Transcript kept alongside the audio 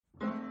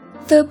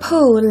The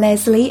Paul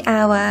Leslie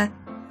Hour,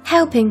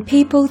 helping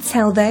people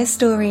tell their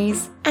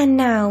stories. And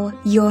now,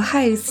 your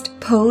host,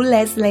 Paul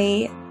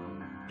Leslie.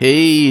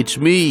 Hey, it's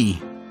me.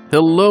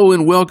 Hello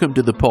and welcome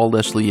to the Paul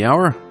Leslie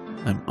Hour.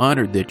 I'm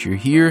honored that you're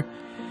here.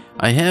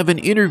 I have an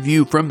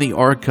interview from the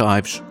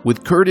archives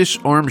with Curtis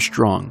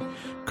Armstrong.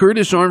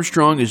 Curtis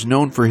Armstrong is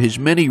known for his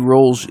many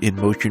roles in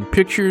motion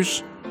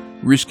pictures,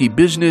 Risky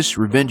Business,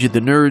 Revenge of the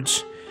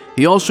Nerds.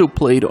 He also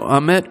played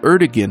Ahmet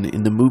Ertegun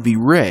in the movie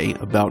Ray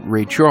about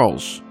Ray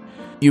Charles.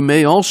 You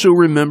may also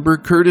remember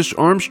Curtis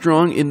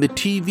Armstrong in the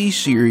TV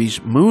series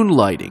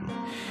Moonlighting.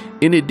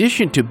 In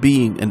addition to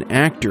being an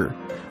actor,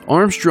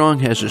 Armstrong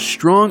has a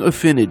strong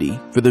affinity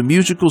for the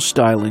musical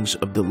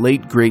stylings of the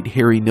late great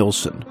Harry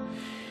Nilsson.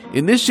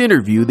 In this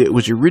interview that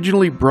was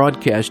originally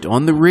broadcast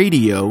on the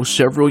radio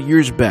several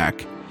years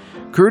back,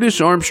 Curtis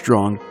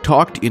Armstrong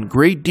talked in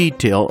great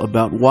detail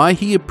about why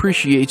he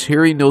appreciates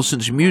Harry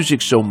Nilsson's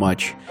music so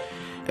much,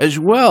 as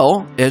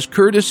well as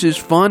Curtis's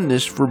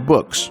fondness for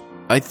books.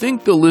 I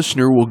think the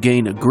listener will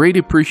gain a great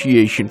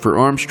appreciation for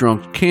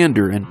Armstrong's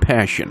candor and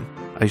passion.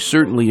 I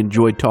certainly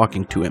enjoyed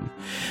talking to him.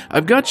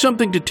 I've got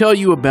something to tell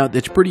you about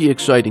that's pretty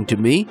exciting to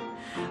me.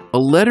 A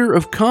letter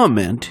of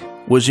comment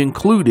was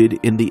included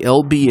in the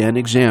LBN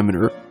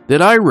Examiner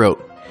that I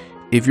wrote.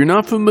 If you're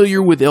not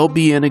familiar with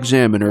LBN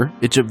Examiner,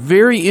 it's a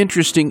very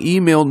interesting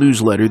email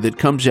newsletter that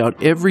comes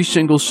out every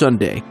single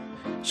Sunday.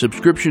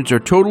 Subscriptions are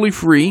totally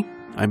free.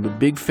 I'm a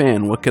big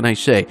fan, what can I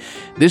say?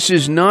 This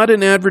is not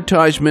an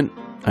advertisement.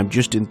 I'm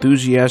just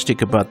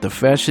enthusiastic about the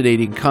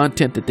fascinating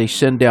content that they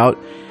send out.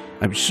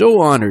 I'm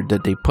so honored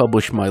that they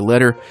published my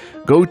letter.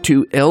 Go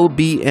to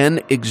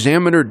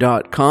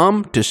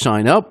lbnexaminer.com to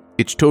sign up.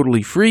 It's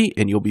totally free,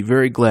 and you'll be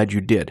very glad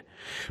you did.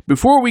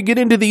 Before we get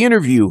into the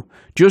interview,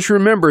 just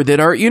remember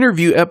that our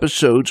interview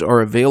episodes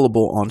are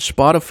available on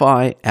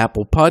Spotify,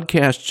 Apple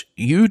Podcasts,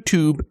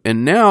 YouTube,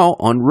 and now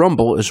on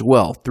Rumble as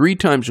well, 3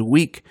 times a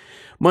week.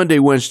 Monday,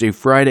 Wednesday,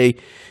 Friday.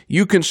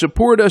 You can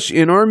support us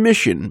in our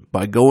mission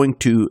by going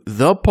to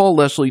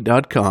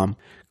thepaulleslie.com.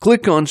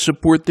 Click on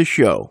Support the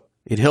Show.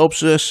 It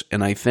helps us,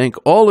 and I thank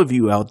all of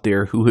you out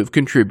there who have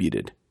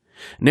contributed.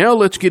 Now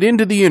let's get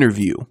into the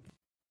interview.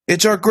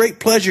 It's our great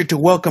pleasure to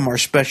welcome our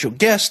special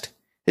guest.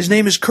 His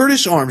name is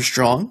Curtis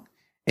Armstrong,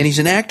 and he's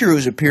an actor who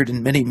has appeared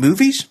in many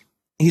movies.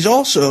 He's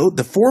also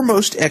the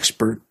foremost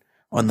expert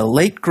on the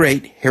late,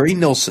 great Harry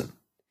Nilsson.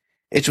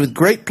 It's with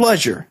great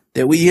pleasure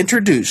that we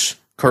introduce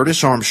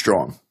Curtis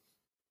Armstrong.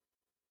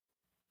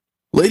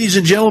 Ladies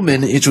and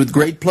gentlemen, it's with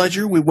great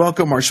pleasure we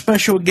welcome our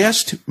special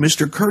guest,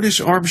 Mr. Curtis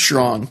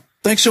Armstrong.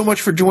 Thanks so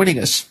much for joining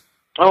us.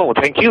 Oh,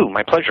 thank you.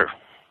 My pleasure.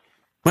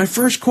 My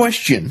first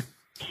question,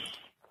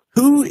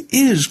 who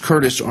is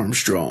Curtis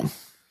Armstrong?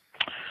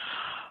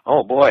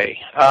 Oh, boy.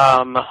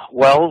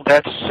 Well,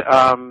 that's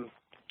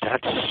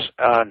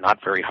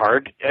not very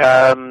hard.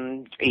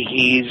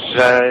 He's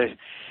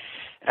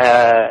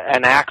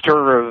an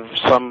actor of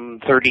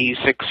some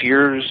 36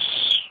 years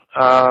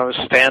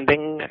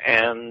standing,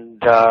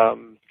 and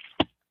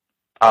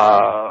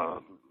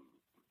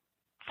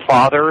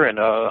father and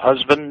a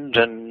husband,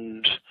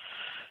 and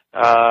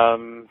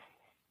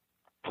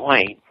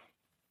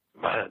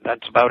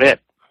that's about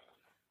it.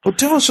 Well,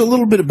 tell us a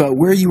little bit about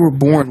where you were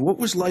born. What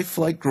was life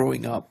like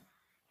growing up?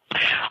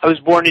 I was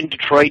born in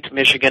Detroit,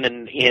 Michigan,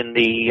 in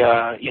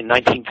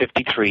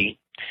 1953,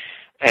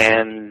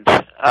 and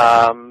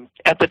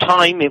at the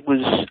time it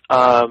was.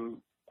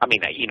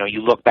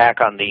 You look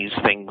back on these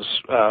things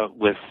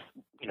with,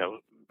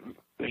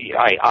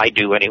 I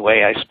do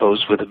anyway. I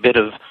suppose with a bit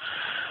of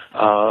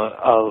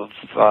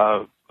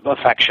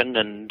affection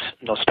and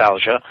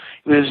nostalgia.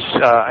 It was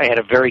I had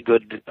a very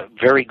good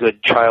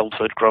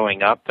childhood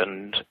growing up,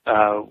 and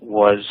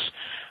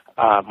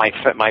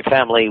my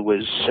family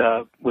was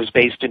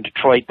based in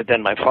Detroit, but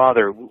then my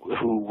father,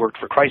 who worked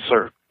for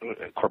Chrysler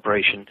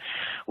Corporation,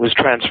 was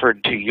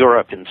transferred to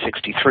Europe in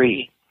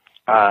 '63,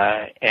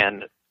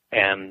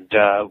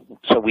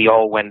 so we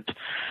all went,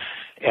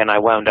 and I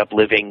wound up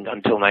living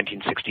until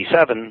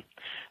 1967.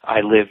 I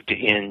lived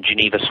in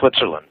Geneva,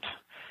 Switzerland,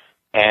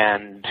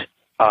 and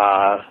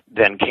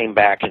then came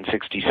back in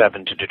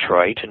 '67 to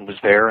Detroit and was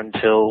there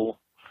until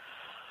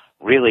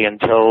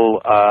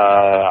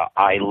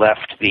I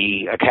left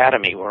the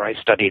academy where I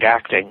studied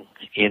acting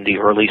in the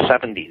early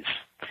 '70s,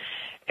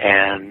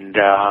 and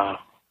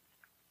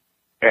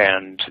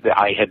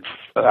I had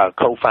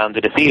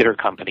co-founded a theater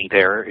company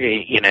there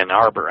in Ann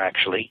Arbor,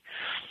 actually,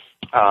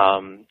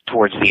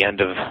 towards the end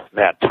of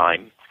that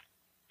time,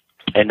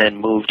 and then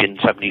moved in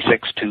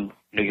 '76 to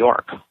New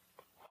York.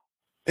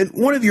 And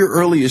one of your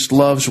earliest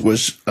loves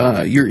was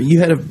you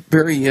had a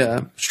very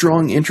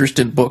strong interest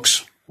in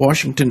books,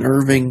 Washington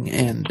Irving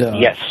and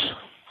yes,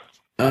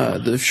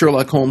 the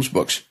Sherlock Holmes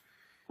books.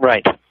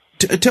 Right.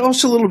 Tell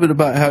us a little bit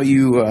about how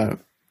you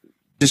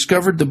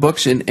discovered the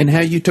books and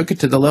how you took it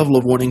to the level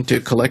of wanting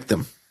to collect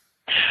them.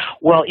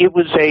 Well, it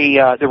was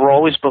there were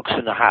always books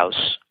in the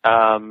house,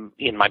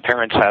 in my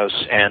parents'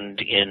 house and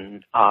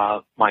in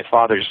my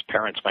father's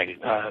parents, my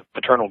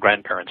paternal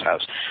grandparents'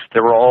 house.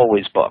 There were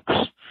always books.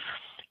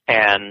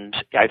 And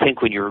I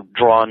think when you're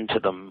drawn to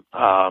them,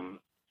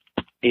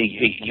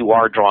 you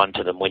are drawn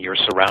to them when you're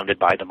surrounded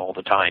by them all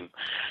the time.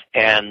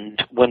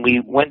 And when we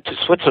went to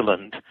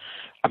Switzerland,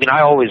 I mean,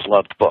 I always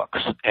loved books,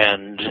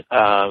 and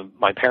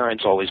my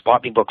parents always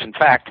bought me books. In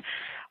fact,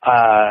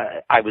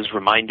 I was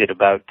reminded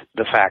about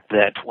the fact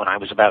that when I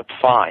was about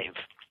 5,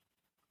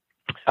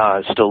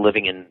 still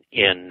living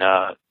in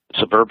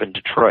suburban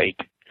Detroit,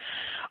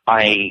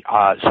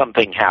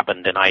 something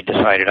happened, and I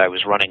decided I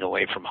was running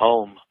away from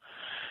home.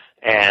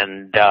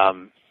 And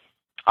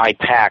I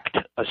packed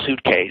a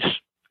suitcase,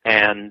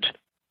 and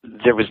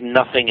there was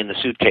nothing in the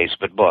suitcase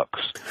but books.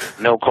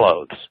 No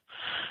clothes,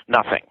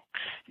 nothing,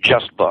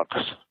 just books.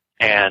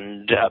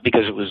 And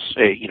because it was,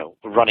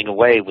 running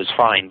away was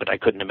fine, but I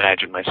couldn't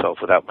imagine myself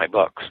without my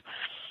books.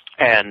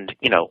 And,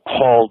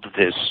 hauled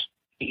this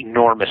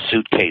enormous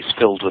suitcase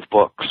filled with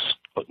books,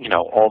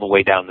 all the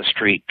way down the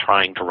street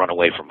trying to run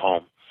away from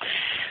home.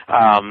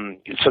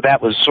 So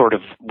that was sort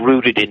of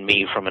rooted in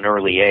me from an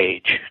early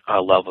age, a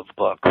love of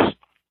books.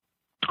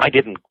 I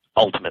didn't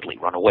ultimately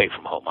run away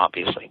from home,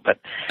 obviously, but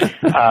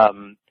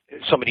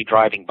somebody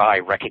driving by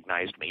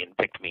recognized me and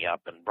picked me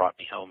up and brought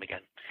me home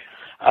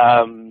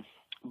again.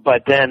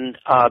 But then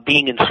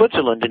being in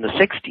Switzerland in the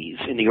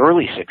 60s, in the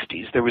early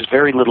 60s, there was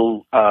very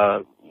little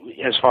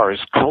as far as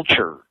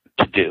culture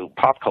to do,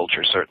 pop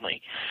culture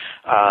certainly.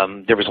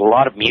 There was a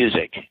lot of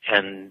music,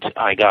 and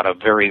I got a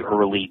very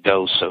early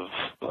dose of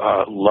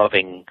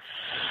loving,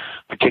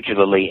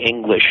 particularly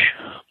English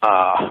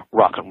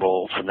rock and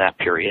roll from that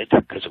period,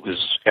 because it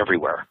was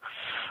everywhere.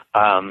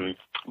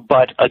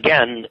 But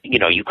again,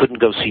 you couldn't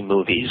go see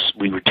movies.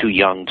 We were too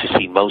young to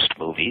see most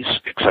movies,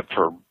 except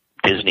for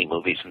Disney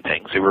movies and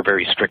things. They were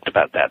very strict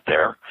about that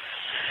there.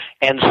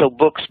 And so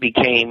books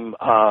became,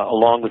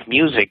 along with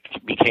music,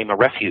 became a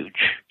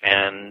refuge.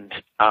 And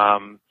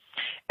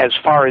as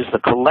far as the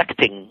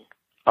collecting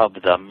of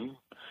them,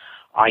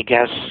 I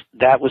guess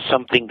that was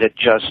something that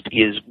just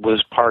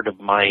was part of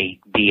my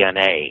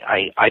DNA.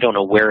 I don't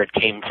know where it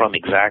came from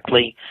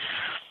exactly.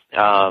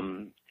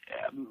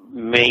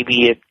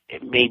 Maybe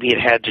it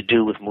had to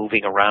do with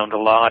moving around a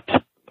lot,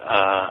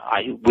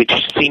 which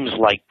seems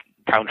like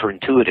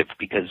counterintuitive,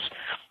 because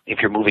if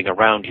you're moving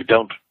around, you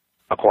don't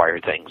acquire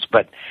things.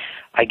 But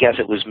I guess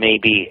it was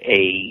maybe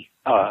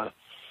a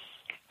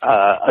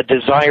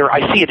desire.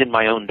 I see it in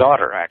my own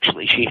daughter,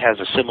 actually. She has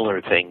a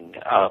similar thing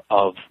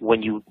of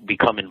when you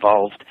become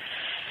involved,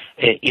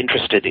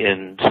 interested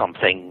in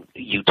something,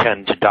 you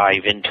tend to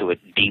dive into it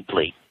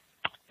deeply.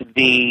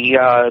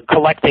 The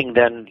collecting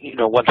then,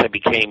 once I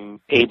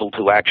became able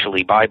to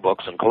actually buy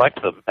books and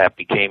collect them, that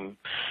became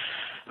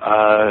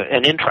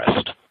an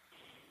interest.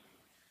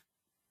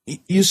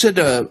 You said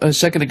a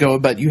second ago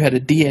about you had a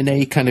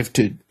DNA kind of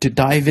to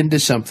dive into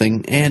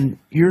something, and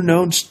you're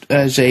known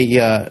as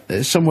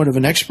somewhat of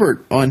an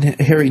expert on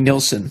Harry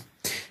Nilsson.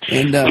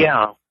 And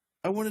yeah,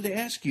 I wanted to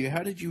ask you,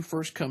 how did you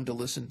first come to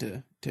listen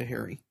to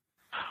Harry?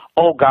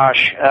 Oh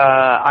gosh,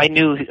 I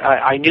knew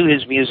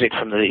his music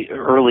from the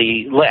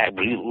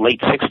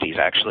late 60s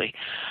actually,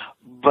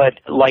 but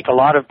like a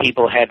lot of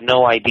people, had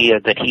no idea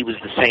that he was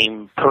the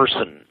same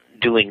person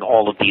doing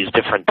all of these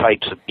different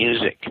types of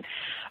music.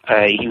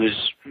 He was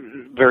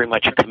very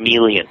much a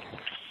chameleon.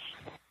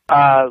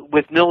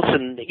 With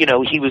Nilsson,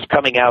 he was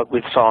coming out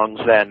with songs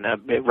then,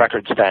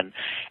 records then,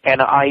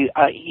 and I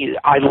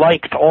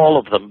liked all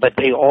of them, but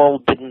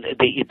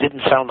it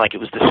didn't sound like it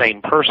was the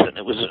same person.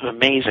 It was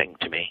amazing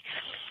to me.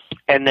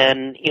 And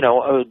then,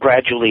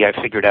 gradually I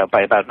figured out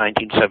by about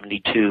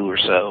 1972 or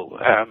so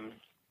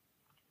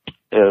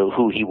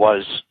who he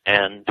was,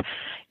 and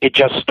it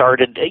just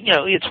started.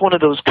 It's one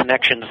of those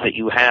connections that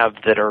you have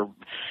that are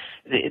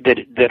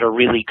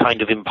really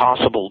kind of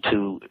impossible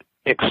to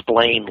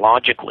explain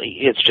logically.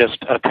 It's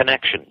just a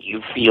connection.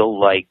 You feel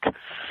like,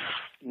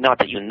 not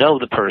that you know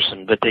the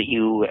person, but that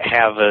you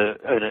have a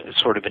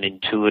sort of an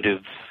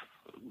intuitive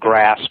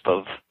grasp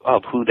of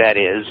who that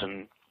is.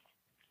 And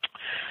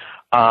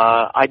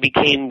I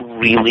became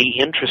really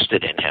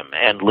interested in him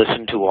and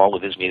listened to all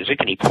of his music,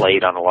 and he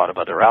played on a lot of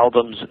other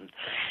albums, and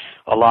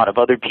a lot of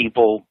other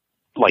people,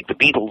 like the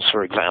Beatles,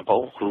 for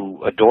example,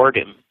 who adored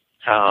him,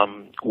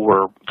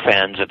 were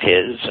fans of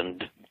his,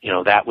 and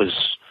that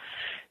was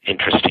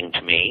interesting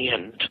to me,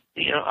 and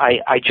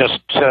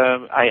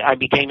I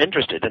became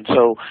interested. And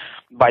so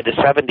by the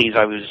 70s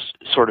I was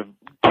sort of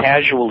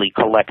casually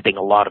collecting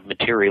a lot of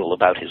material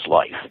about his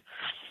life,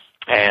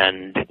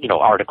 and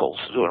articles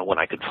when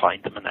I could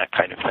find them and that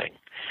kind of thing.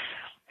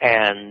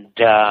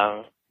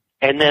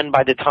 And then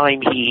by the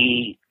time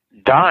he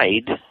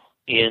died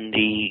in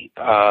the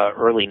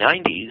early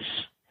 90s,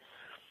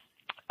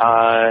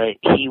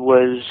 he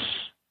was,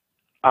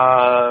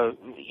 I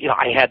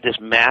had this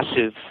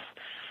massive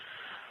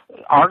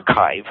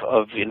archive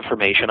of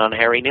information on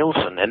Harry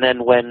Nilsson. And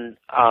then when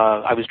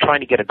I was trying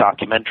to get a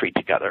documentary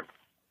together,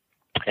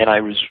 and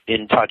I was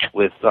in touch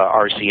with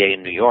RCA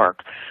in New York,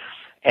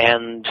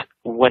 and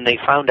when they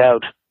found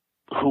out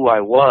who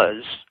I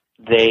was,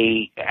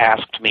 they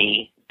asked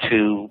me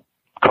to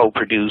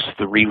co-produce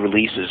the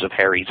re-releases of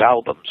Harry's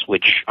albums,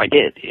 which I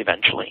did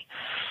eventually.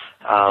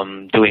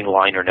 doing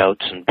liner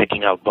notes and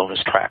picking out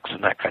bonus tracks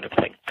and that kind of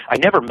thing. I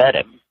never met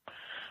him,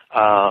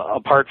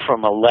 apart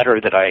from a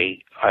letter that I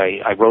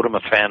wrote him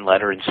a fan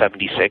letter in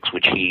 '76,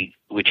 which he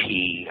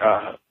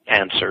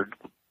answered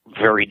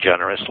very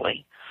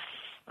generously.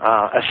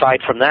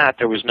 Aside from that,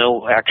 there was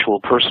no actual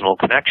personal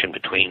connection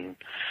between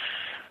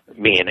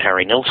me and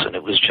Harry Nilsson.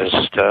 It was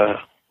just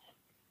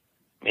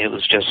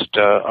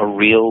a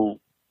real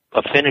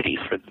affinity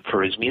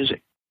for his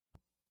music.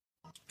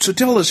 So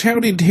tell us, how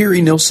did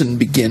Harry Nilsson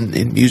begin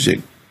in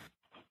music?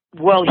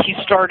 Well, he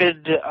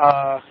started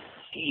as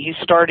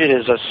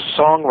a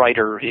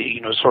songwriter,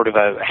 sort of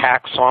a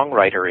hack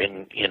songwriter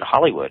in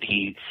Hollywood.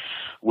 He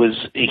was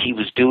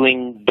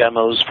doing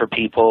demos for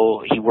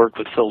people. He worked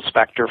with Phil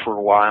Spector for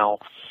a while.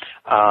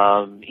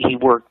 He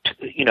worked,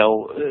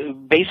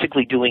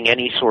 basically doing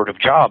any sort of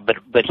job,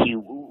 but he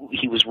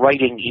was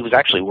writing. He was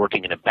actually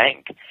working in a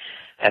bank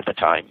at the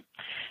time,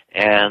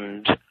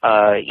 and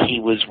he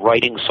was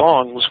writing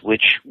songs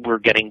which were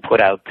getting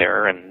put out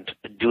there and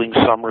doing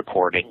some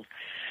recording,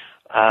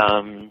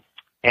 but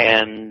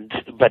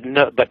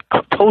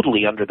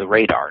totally under the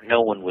radar.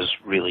 No one was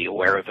really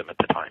aware of him at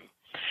the time.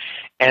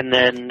 And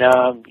then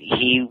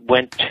he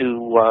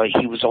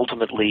was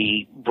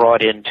ultimately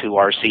brought into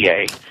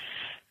RCA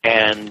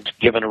and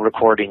given a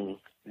recording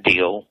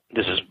deal.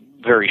 This is a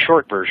very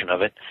short version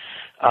of it.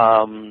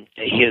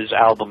 His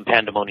album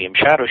Pandemonium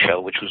Shadow Show,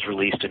 which was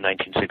released in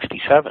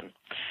 1967,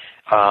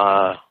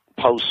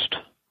 post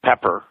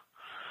Pepper,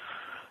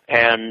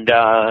 and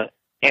the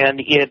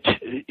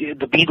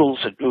Beatles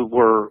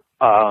were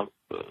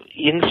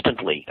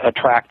instantly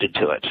attracted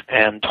to it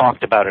and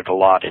talked about it a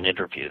lot in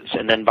interviews.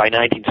 And then by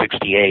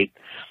 1968,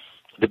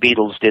 the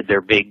Beatles did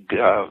their big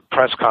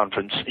press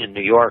conference in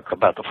New York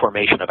about the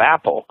formation of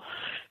Apple,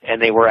 and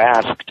they were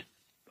asked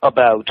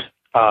about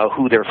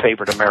who their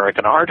favorite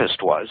American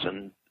artist was,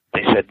 and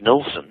they said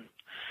Nilsson.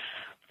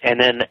 And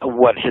then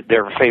what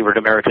their favorite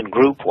American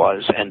group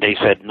was, and they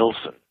said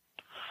Nilsson,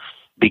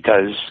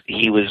 because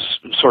he was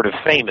sort of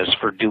famous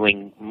for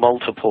doing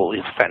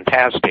his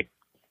fantastic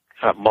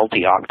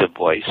multi-octave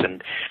voice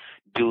and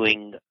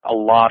doing a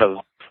lot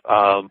of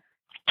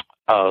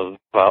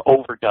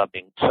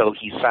overdubbing, so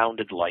he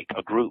sounded like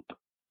a group.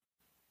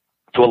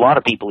 To a lot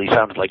of people, he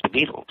sounded like the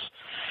Beatles.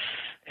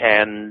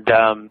 And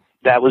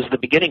that was the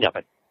beginning of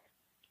it.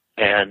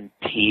 And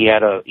he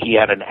had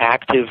an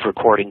active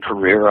recording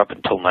career up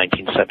until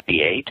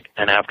 1978,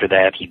 and after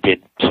that he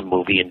did some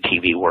movie and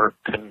TV work,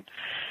 and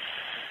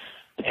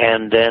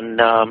then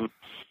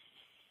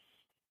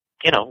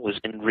was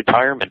in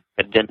retirement,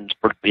 had been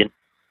sort of in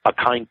a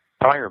kind of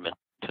retirement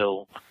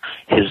until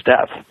his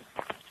death.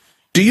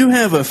 Do you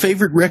have a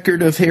favorite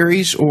record of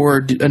Harry's,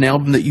 or an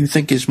album that you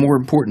think is more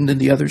important than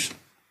the others?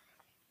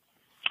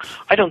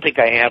 I don't think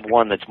I have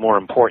one that's more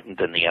important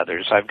than the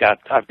others. I've got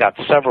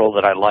several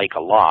that I like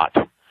a lot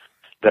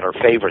that are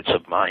favorites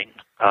of mine.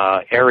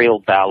 Aerial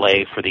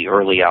Ballet for the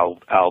early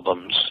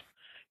albums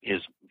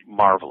is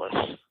marvelous.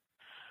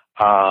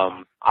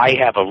 I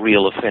have a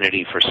real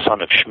affinity for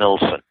Son of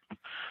Schmilsson,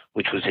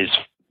 which was his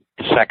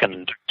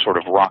second sort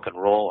of rock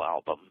and roll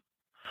album.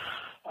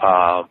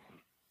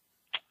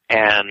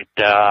 And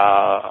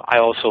I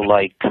also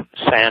like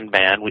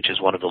Sandman, which is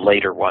one of the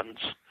later ones.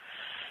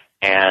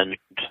 And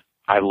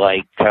I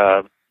like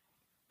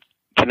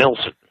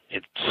Nilsson.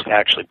 It's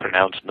actually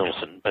pronounced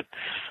Nilsson, but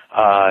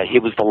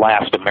it was the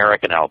last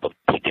American album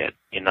he did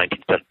in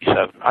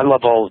 1977. I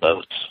love all of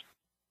those.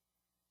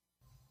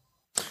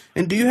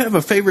 And do you have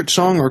a favorite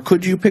song, or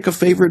could you pick a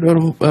favorite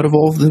out of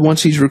all the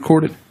ones he's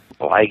recorded?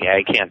 Well,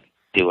 I can't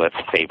do a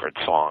favorite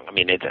song. I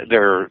mean,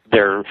 there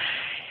are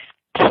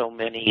so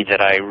many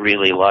that I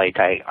really like.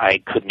 I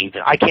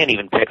can't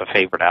even pick a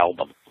favorite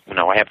album.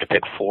 I have to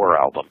pick 4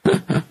 albums.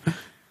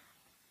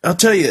 I'll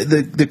tell you,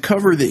 the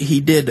cover that he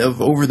did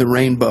of Over the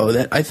Rainbow,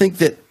 that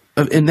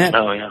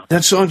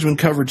song's been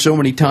covered so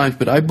many times,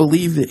 but I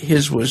believe that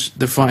his was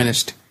the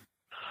finest.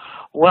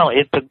 Well,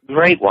 it's a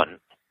great one.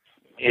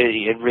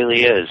 It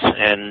really is.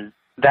 And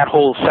that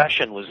whole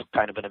session was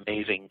kind of an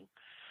amazing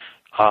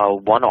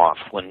one-off,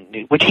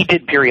 which he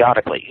did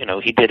periodically.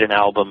 He did an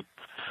album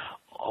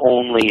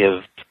only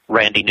of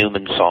Randy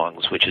Newman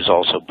songs, which is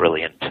also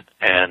brilliant.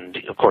 And,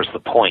 of course, The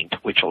Point,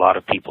 which a lot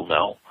of people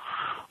know,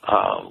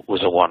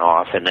 was a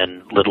one-off, and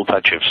then Little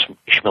Touch of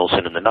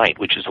Schmilsson in the Night,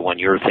 which is the one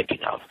you're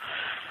thinking of,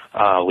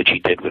 which he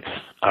did with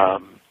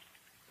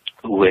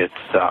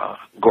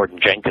Gordon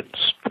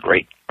Jenkins, the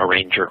great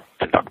arranger,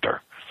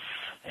 conductor.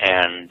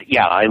 And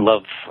yeah, I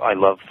love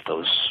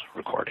those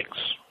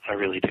recordings. I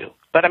really do.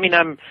 But I mean,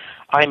 I'm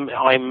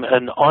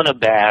an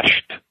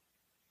unabashed,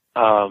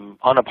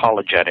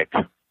 unapologetic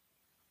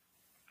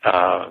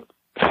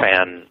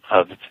fan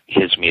of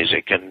his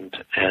music, and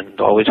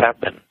always have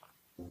been.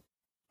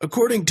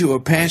 According to a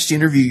past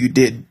interview you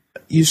did,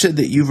 you said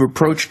that you've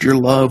approached your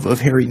love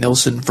of Harry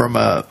Nilsson from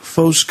a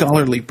faux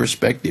scholarly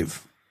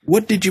perspective.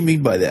 What did you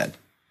mean by that?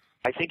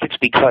 I think it's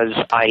because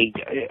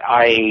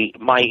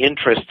my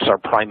interests are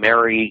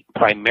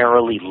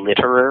primarily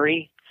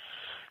literary,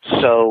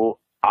 so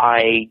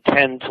I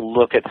tend to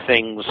look at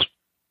things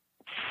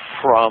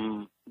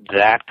from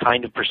that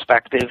kind of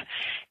perspective,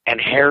 and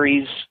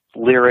Harry's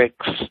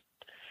lyrics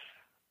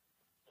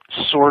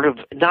sort of,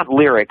 not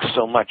lyrics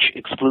so much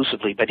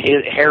exclusively, but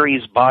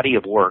Harry's body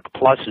of work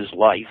plus his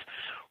life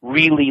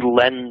really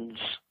lends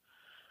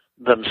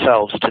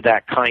themselves to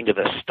that kind of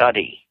a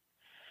study.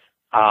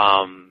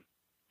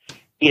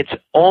 It's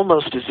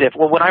almost as if,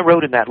 well, when I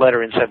wrote in that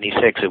letter in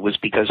 76, it was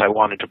because I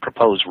wanted to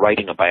propose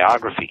writing a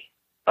biography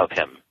of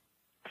him.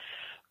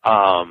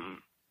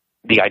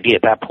 The idea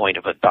at that point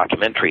of a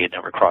documentary had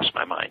never crossed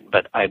my mind,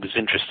 but I was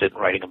interested in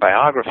writing a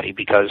biography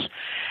because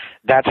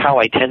that's how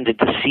I tended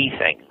to see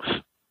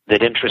things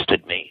that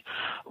interested me.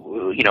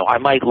 You know, I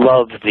might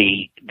love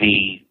the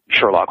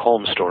Sherlock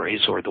Holmes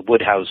stories or the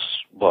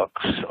Woodhouse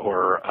books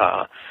or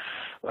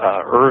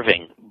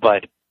Irving,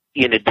 but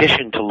in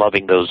addition to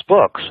loving those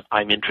books,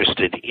 I'm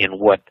interested in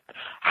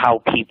how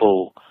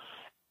people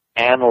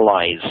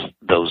analyze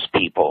those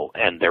people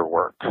and their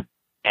work.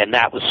 And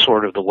that was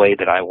sort of the way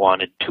that I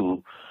wanted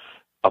to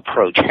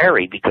approach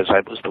Harry, because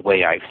that was the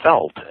way I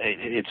felt.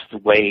 It's the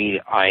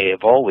way I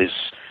have always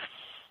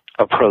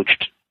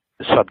approached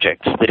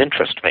subjects that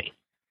interest me.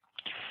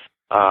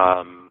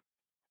 So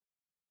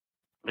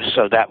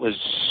that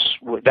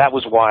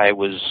was why I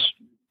was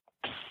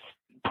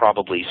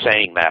probably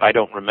saying that. I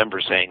don't remember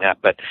saying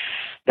that, but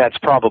that's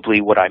probably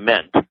what I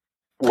meant,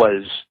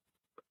 was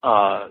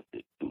a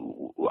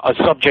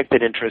subject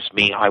that interests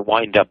me, I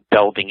wind up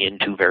delving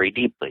into very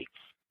deeply.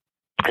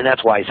 And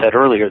that's why I said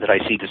earlier that I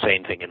see the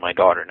same thing in my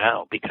daughter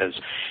now,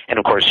 and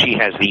of course she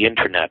has the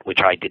internet, which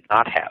I did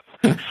not have.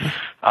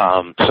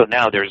 So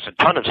now there's a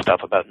ton of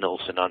stuff about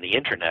Nilsson on the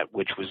internet,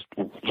 which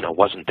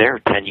wasn't there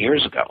 10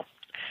 years ago.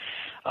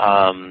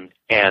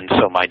 And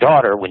so my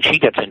daughter, when she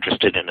gets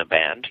interested in a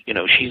band,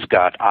 she's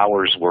got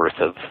hours worth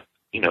of,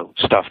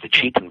 stuff that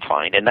she can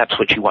find, and that's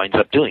what she winds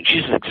up doing.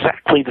 She's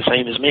exactly the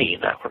same as me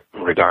in that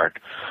regard.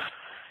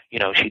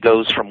 She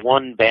goes from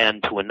one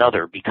band to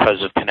another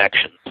because of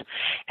connections.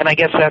 And I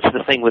guess that's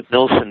the thing with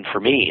Nilsson for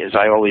me, is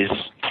I always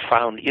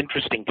found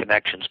interesting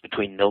connections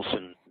between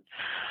Nilsson,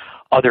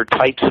 other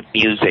types of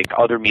music,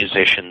 other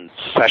musicians,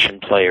 session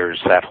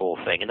players, that whole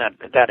thing, and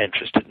that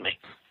interested me.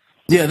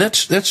 Yeah,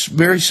 that's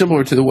very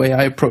similar to the way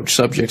I approach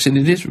subjects, and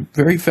it is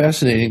very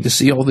fascinating to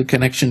see all the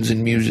connections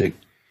in music.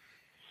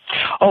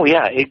 Oh,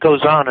 yeah, it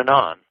goes on and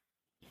on.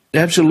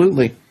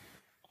 Absolutely.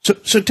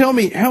 So tell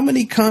me, how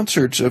many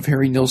concerts of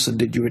Harry Nilsson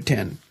did you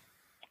attend?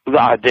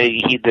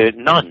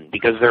 None,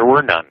 because there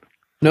were none.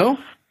 No?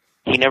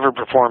 He never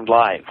performed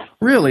live.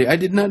 Really? I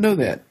did not know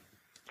that.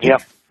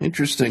 Yep.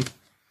 Interesting.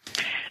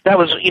 That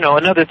was,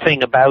 another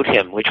thing about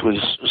him, which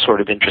was sort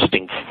of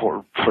interesting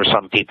for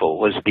some people,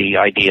 was the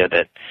idea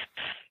that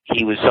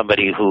he was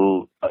somebody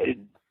who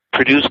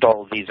produced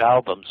all of these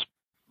albums.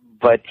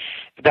 But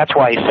that's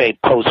why I say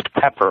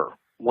post-Pepper,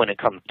 when it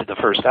comes to the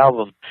first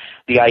album,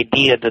 the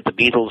idea that the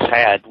Beatles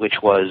had, which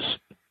was,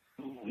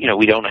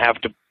 we don't have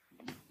to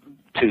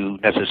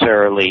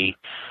necessarily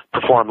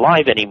perform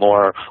live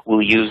anymore.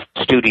 We'll use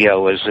the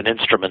studio as an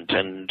instrument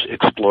and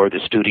explore the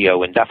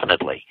studio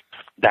indefinitely.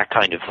 That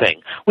kind of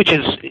thing, which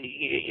is,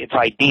 it's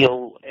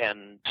ideal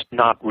and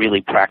not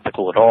really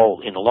practical at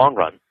all in the long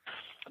run.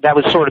 That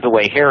was sort of the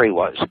way Harry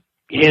was.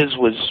 His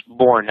was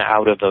born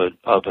out of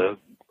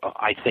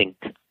I think,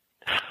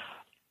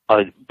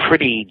 a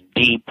pretty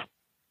deep,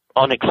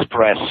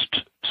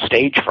 unexpressed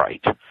stage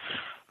fright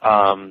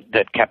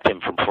that kept him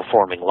from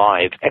performing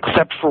live,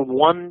 except for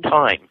one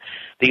time.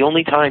 The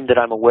only time that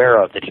I'm aware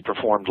of that he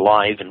performed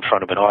live in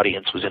front of an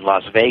audience was in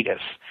Las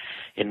Vegas.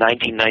 In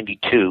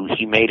 1992,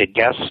 he made a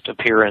guest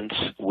appearance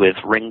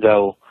with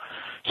Ringo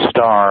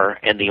Starr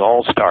and the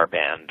All-Star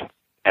Band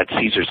at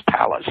Caesar's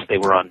Palace. They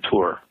were on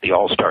tour, the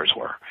All-Stars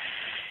were.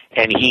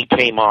 And he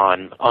came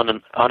on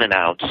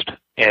unannounced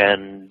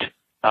and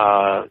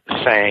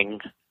sang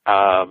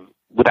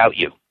Without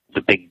You,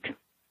 the big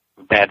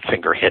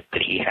Badfinger hit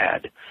that he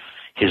had,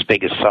 his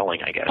biggest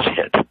selling, I guess,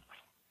 hit.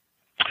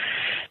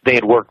 They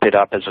had worked it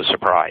up as a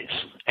surprise.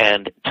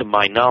 And to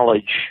my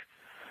knowledge,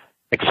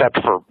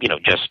 except for,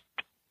 just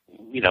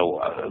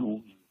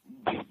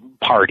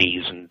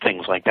parties and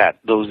things like that,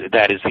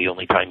 that is the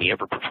only time he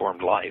ever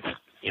performed live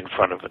in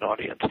front of an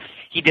audience.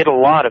 He did a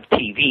lot of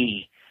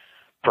TV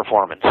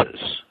performances,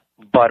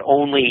 but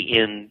only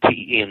in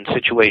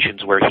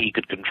situations where he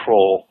could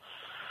control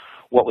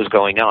what was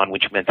going on,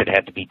 which meant it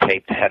had to be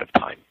taped ahead of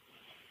time.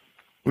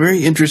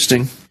 Very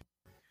interesting.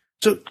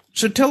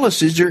 So tell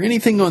us, is there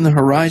anything on the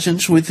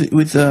horizons with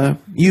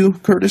you,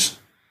 Curtis?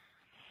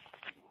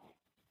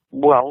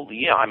 Well,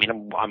 yeah, I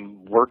mean,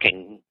 I'm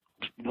working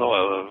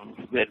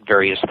at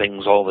various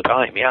things all the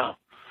time, yeah.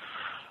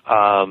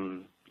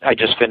 I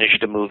just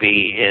finished a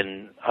movie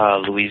in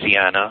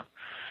Louisiana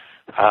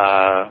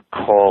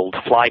called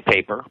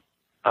Flypaper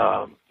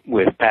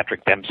with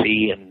Patrick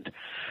Dempsey and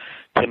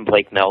Tim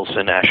Blake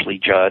Nelson, Ashley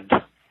Judd,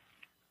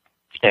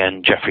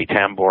 and Jeffrey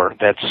Tambor.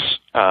 That's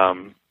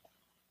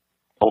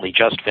only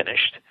just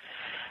finished.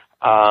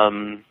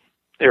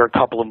 There are a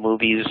couple of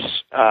movies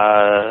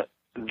that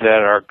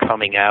are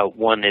coming out.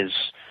 One is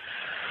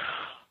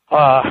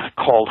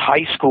called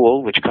High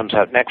School, which comes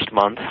out next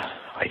month,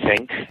 I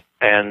think,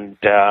 and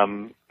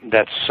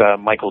that's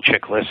Michael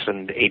Chiklis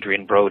and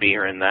Adrian Brody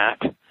are in that.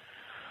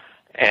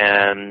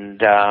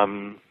 And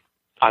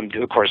I'm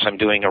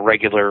doing a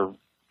regular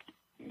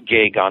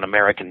gig on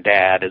American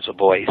Dad as a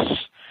voice,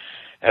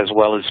 as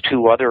well as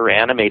 2 other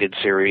animated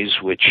series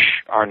which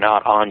are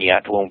not on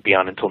yet, won't be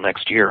on until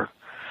next year,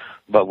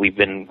 but we've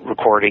been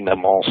recording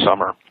them all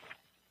summer.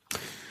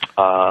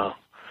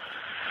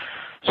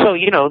 So,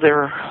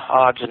 there are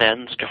odds and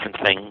ends, different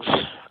things.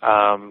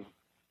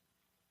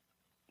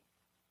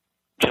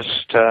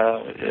 Just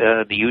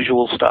the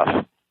usual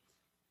stuff.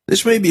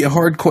 This may be a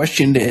hard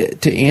question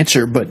to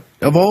answer, but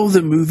of all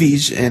the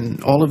movies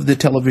and all of the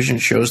television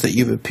shows that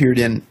you've appeared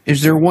in,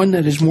 is there one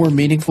that is more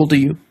meaningful to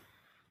you?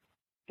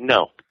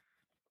 No.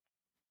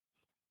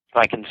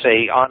 I can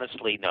say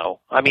honestly, no.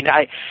 I mean,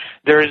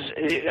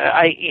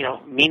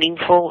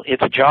 meaningful.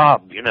 It's a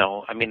job,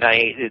 I mean,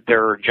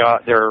 there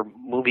are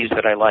movies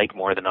that I like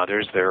more than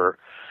others. There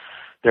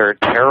are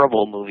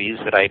terrible movies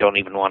that I don't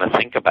even want to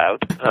think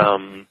about.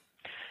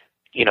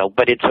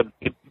 But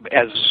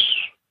as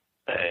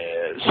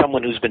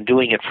someone who's been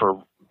doing it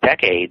for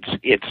decades,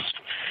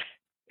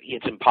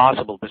 it's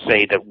impossible to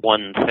say that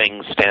one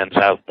thing stands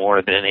out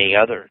more than any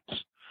others.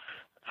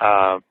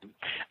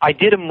 I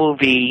did a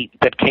movie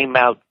that came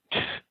out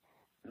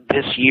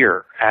this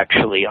year,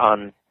 actually.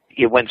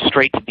 It went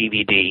straight to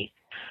DVD.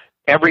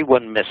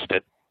 Everyone missed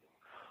it.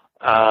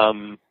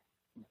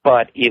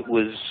 But it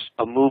was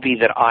a movie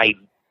that I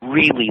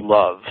really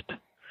loved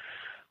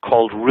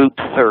called Route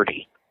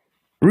 30.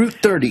 Route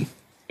 30.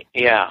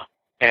 Yeah.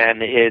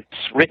 And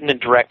it's written and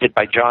directed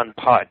by John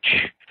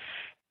Putch.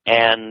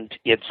 And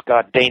it's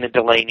got Dana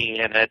Delaney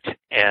in it,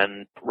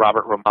 and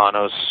Robert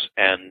Romanos,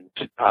 and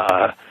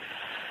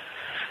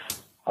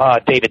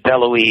David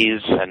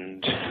DeLuise,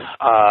 and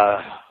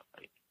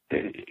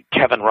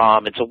Kevin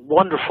Rahm. It's a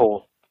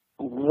wonderful,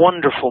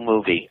 wonderful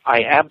movie.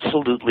 I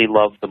absolutely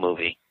love the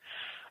movie.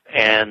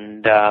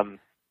 And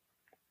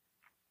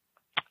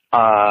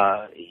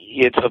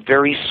it's a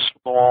very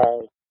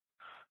small,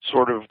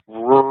 sort of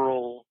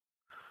rural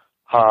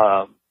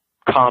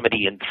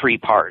comedy in 3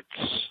 parts.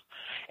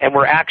 And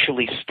we're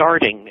actually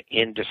starting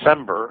in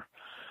December.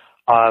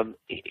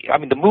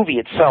 The movie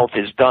itself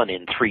is done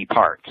in 3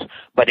 parts.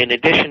 But in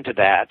addition to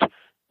that,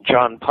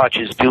 John Putch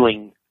is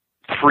doing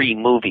 3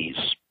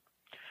 movies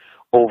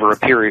over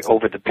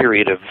the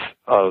period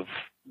of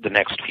the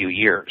next few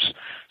years.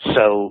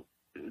 So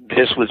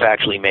this was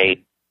actually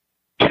made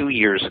 2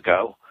 years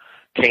ago,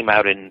 came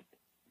out in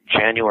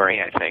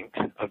January, I think,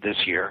 of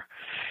this year.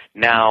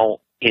 Now,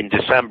 in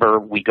December,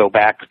 we go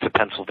back to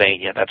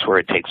Pennsylvania. That's where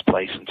it takes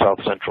place, in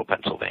South Central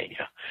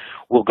Pennsylvania.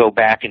 We'll go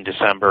back in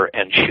December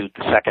and shoot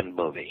the 2nd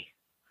movie.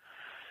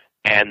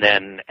 And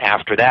then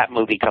after that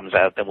movie comes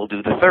out, then we'll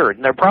do the 3rd.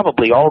 And they're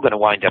probably all going to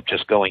wind up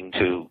just going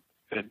to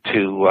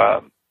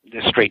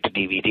straight to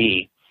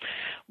DVD.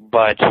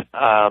 But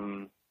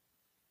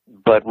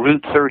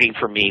Route 30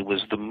 for me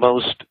was the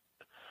most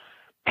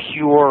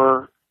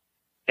pure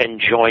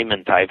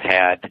enjoyment I've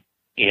had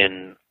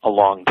in a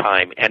long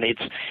time. And it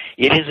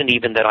isn't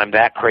even that I'm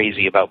that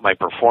crazy about my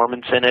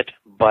performance in it,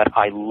 but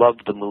I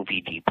love the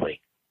movie deeply.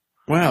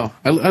 Wow.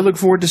 I look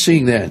forward to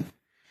seeing that.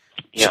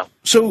 Yeah.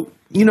 So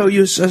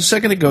a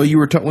second ago,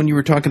 when you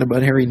were talking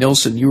about Harry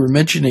Nilsson, you were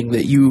mentioning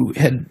that you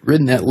had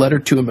written that letter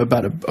to him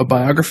about a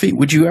biography.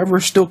 Would you ever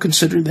still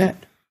consider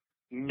that?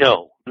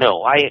 No.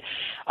 I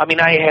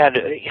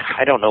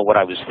don't know what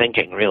I was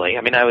thinking, really.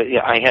 I mean,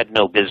 I had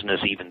no business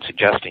even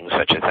suggesting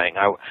such a thing.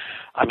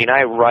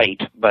 I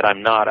write, but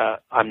I'm not a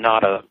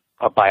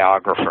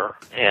biographer.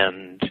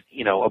 And,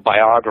 a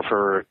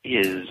biographer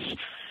is,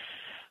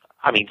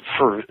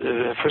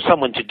 for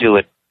someone to do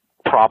it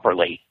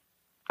properly,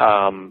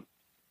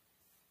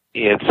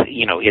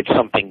 it's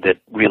something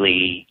that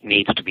really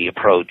needs to be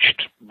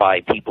approached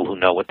by people who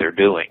know what they're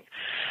doing.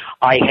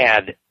 I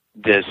had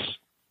this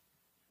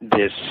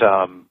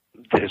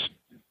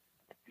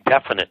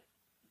definite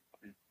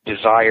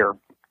desire,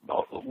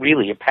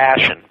 really a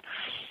passion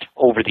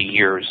over the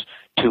years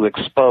to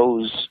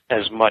expose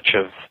as much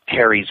of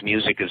Harry's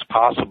music as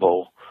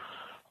possible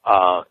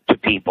to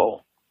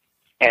people.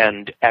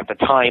 And at the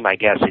time, I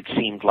guess it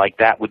seemed like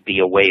that would be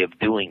a way of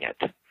doing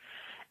it.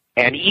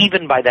 And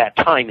even by that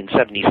time in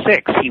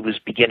 76, he was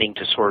beginning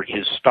to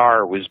his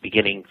star was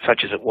beginning,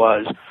 such as it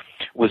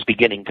was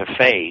beginning to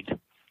fade.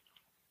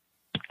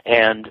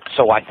 And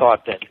so I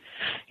thought that,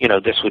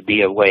 this would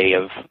be a way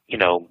of,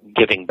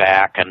 giving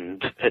back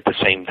and at the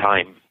same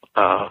time,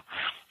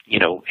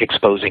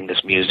 exposing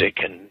this music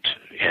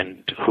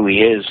and who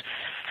he is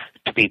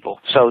to people.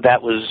 So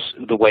that was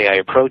the way I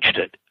approached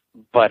it.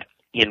 But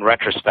in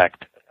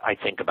retrospect, I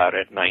think about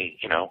it and I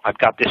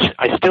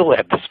still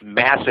have this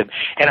massive,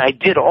 and I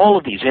did all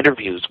of these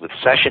interviews with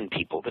session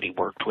people that he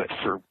worked with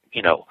for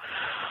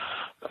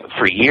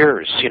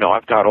years.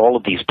 I've got all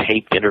of these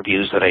taped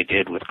interviews that I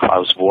did with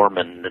Klaus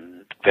Vormann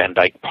and Van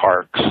Dyke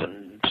Parks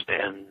and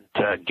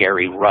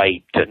Gary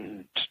Wright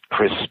and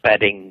Chris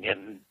Spedding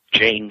and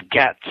Jane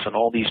Getz and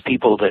all these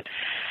people that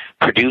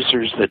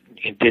producers that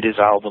did his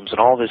albums and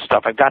all this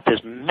stuff. I've got this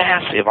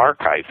massive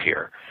archive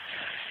here,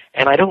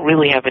 and I don't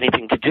really have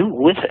anything to do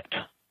with it.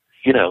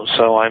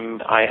 So I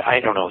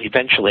don't know.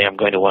 Eventually I'm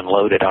going to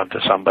unload it onto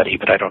somebody,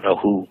 but I don't know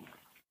who.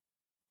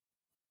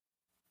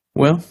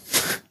 Well,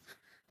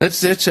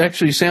 that's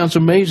actually sounds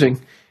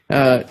amazing.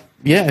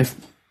 Yeah,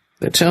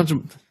 that sounds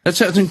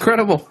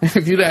incredible.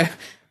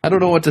 I don't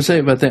know what to say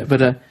about that,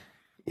 but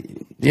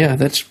yeah,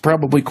 that's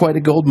probably quite a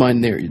gold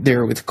mine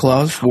there with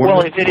Klaus. Well,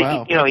 if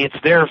it's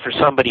there for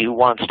somebody who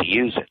wants to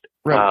use it.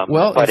 Right.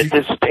 But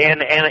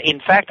and in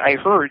fact, I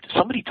heard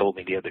somebody told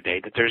me the other day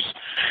that there's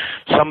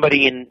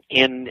somebody in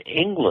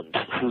England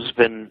who's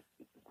been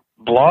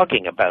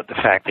blogging about the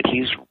fact that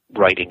he's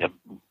writing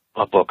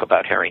a book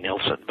about Harry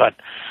Nilsson, but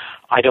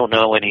I don't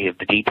know any of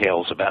the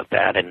details about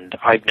that, and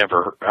I've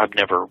never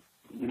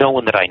no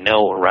one that I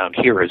know around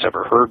here has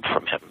ever heard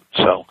from him,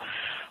 so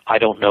I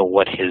don't know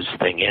what his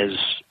thing is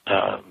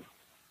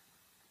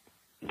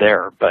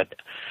there, but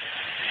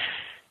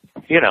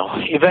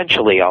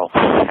eventually I'll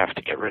have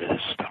to get rid of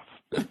this stuff.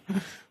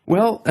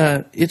 Well,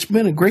 it's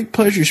been a great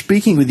pleasure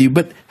speaking with you,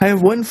 but I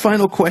have one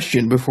final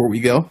question before we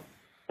go.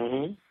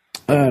 Mm-hmm.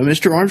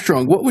 Mr.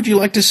 Armstrong, what would you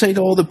like to say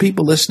to all the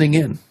people listening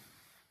in?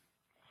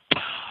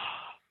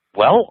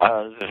 Well,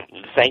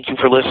 thank you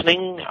for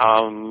listening.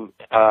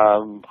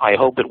 I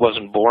hope it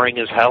wasn't boring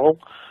as hell.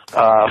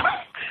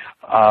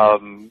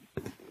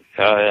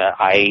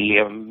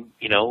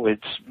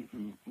 It's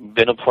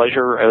been a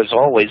pleasure as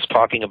always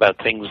talking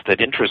about things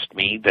that interest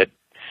me that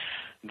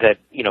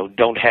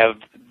don't have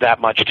that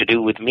much to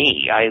do with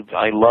me.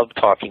 I love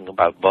talking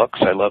about books.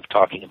 I love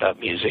talking about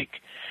music,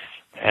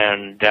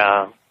 and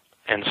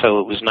so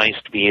it was nice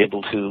to be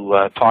able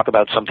to talk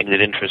about something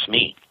that interests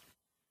me.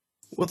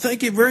 Well,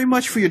 thank you very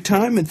much for your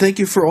time, and thank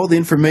you for all the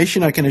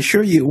information. I can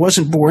assure you it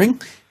wasn't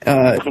boring.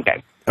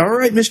 Okay. All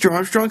right, Mr.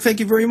 Armstrong, thank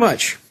you very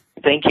much.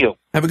 Thank you.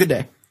 Have a good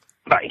day.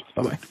 Bye.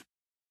 Bye-bye.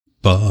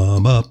 Ba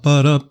ba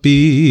ba da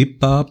beep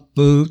ba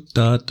boop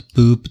da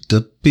boop da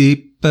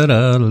beep ba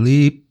da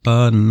leap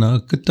ba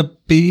knock da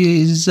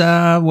bees.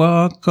 I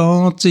walk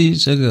on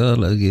teach a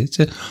girl get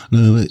it.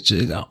 No, it's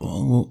a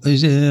go.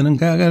 Is it and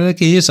gaga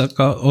kiss a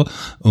go?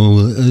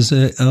 Oh, is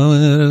it?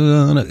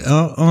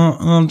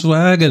 I'm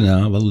swagging.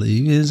 I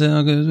believe it's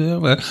a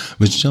good. But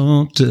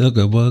don't talk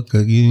about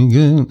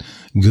again.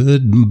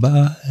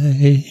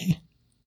 Goodbye.